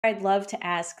I'd love to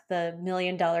ask the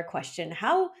 $1,000,000 question.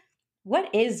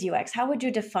 What is UX? How would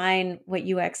you define what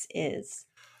UX is?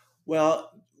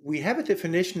 Well, we have a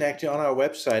definition actually on our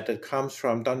website that comes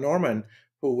from Don Norman,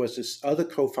 who was this other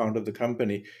co-founder of the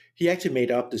company. He actually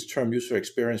made up this term user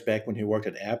experience back when he worked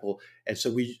at Apple. And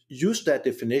so we used that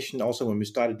definition also when we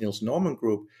started Nielsen Norman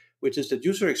Group, which is that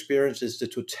user experience is the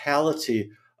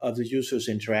totality of the user's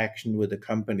interaction with the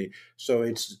company. So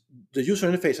it's the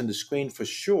user interface on the screen for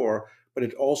sure, but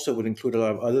it also would include a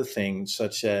lot of other things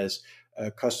such as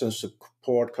customer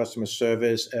support, customer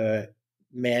service,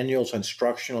 manuals,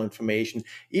 instructional information.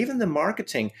 Even the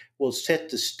marketing will set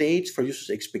the stage for users'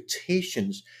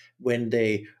 expectations when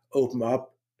they open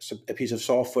up a piece of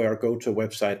software or go to a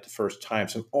website the first time.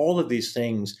 So all of these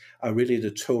things are really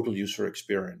the total user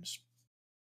experience.